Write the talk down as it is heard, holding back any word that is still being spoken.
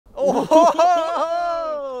Oh!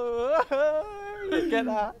 You get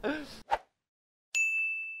that?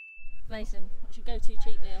 Mason, what's your go-to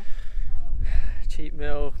cheat meal? Cheat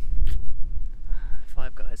meal.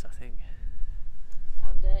 Five Guys, I think.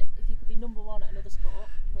 And if you could be number one at another sport,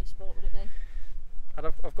 which sport would it be?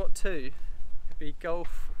 I've got two. It'd be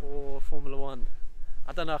golf or Formula One.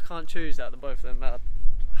 I don't know, I can't choose out of the both of them.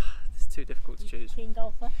 It's too difficult to choose. Keen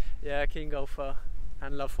golfer? Yeah, keen golfer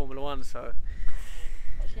and love Formula One, so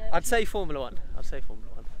I'd say Formula One. I'd say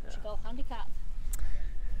Formula One. What's your golf handicap?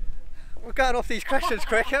 We're going off these questions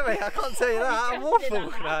quick, aren't we? I can't tell you that. I'm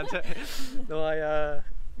awful. No,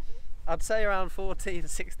 I'd say around 14,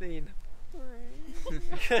 16.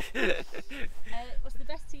 What's the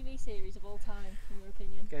best TV series of all time, in your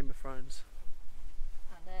opinion? Game of Thrones.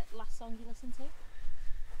 And last song you listened to?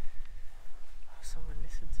 Last song I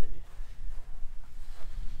listened to?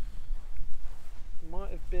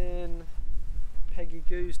 Might have been Peggy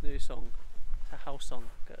Goo's new song. It's a house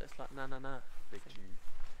song. It's like na na na.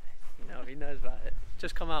 You know, he knows about it.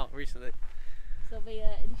 Just come out recently. So there'll be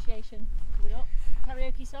initiation coming up.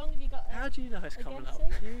 Karaoke song, have you got? How do you know it's coming up?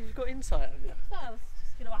 You've got insight, have you? Well, it's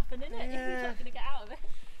just going to happen, isn't it? Yeah. You're not going to get out of it.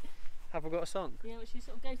 Have I got a song? Yeah, what's your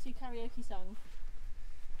sort of go-to karaoke song?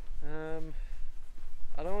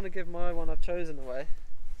 I don't want to give my one I've chosen away.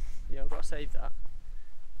 Yeah, I've got to save that.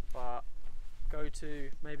 But go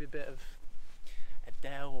to maybe a bit of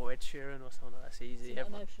Adele or Ed Sheeran or something like that's easy.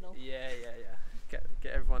 Emotional. Yeah.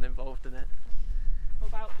 Get everyone involved in it. What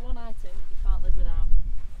about one item that you can't live without?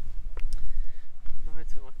 One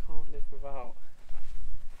item I can't live without.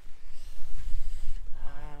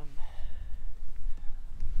 I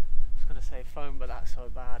was going to say phone, but that's so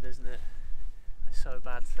bad, isn't it? It's so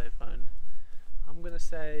bad to say phone. I'm going to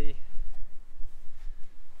say...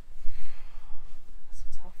 That's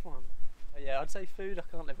a tough one. Yeah, I'd say food. I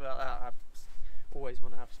can't live without that. I always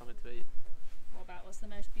want to have something to eat. What about what's the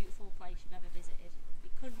most beautiful place you've ever visited? Could be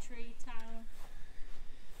country, town?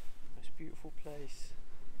 Most beautiful place?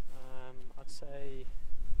 I'd say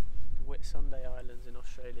the Whitsunday Islands in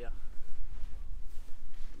Australia.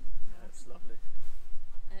 Yeah, it's lovely.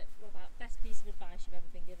 What about best piece of advice you've ever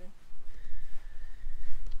been given?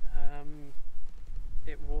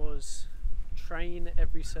 It was train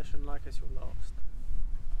every session like it's your last.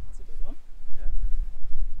 That's a good one. Yeah.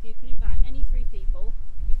 If you could invite any three people,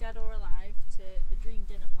 be dead or alive, to a dream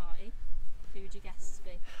dinner party, who would your guests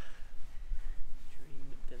be?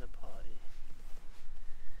 Dream dinner party.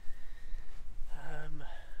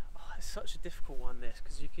 It's such a difficult one, this,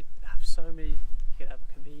 because you could have so many. You could have a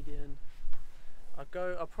comedian. I'd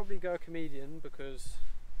probably go a comedian because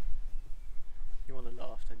you want to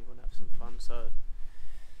laugh and you want to have some fun. So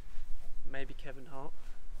maybe Kevin Hart.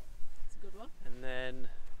 That's a good one. And then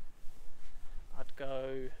I'd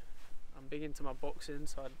go. I'm big into my boxing,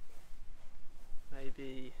 so I'd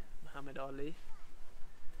maybe Muhammad Ali.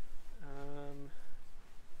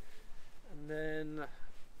 And then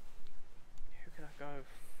who could I go?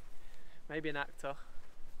 Maybe an actor.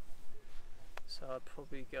 So I'd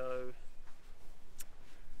probably go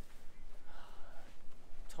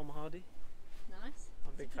Tom Hardy. Nice.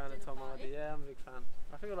 I'm a big fan of Tom Hardy. Yeah, I'm a big fan.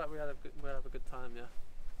 I feel like we'll have a good time. Yeah.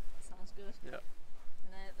 Sounds good. Yeah.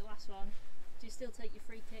 And the last one. Do you still take your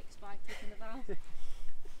free kicks by kicking the valve?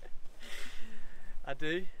 I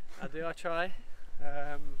do. I try.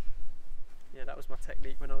 Yeah, that was my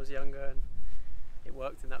technique when I was younger, and it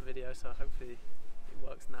worked in that video. So hopefully it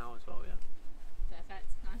works now as well. Yeah.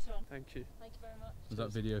 Perfect. Nice one. Thank you. Thank you very much. Was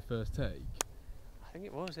that video first take? I think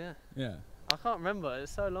it was. Yeah. Yeah. I can't remember.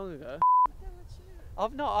 It's so long ago.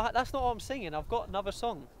 I've not. That's not what I'm singing. I've got another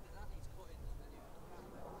song.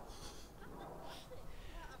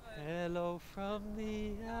 Hello from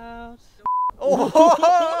the house. Oh!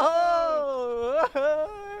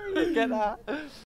 Get that?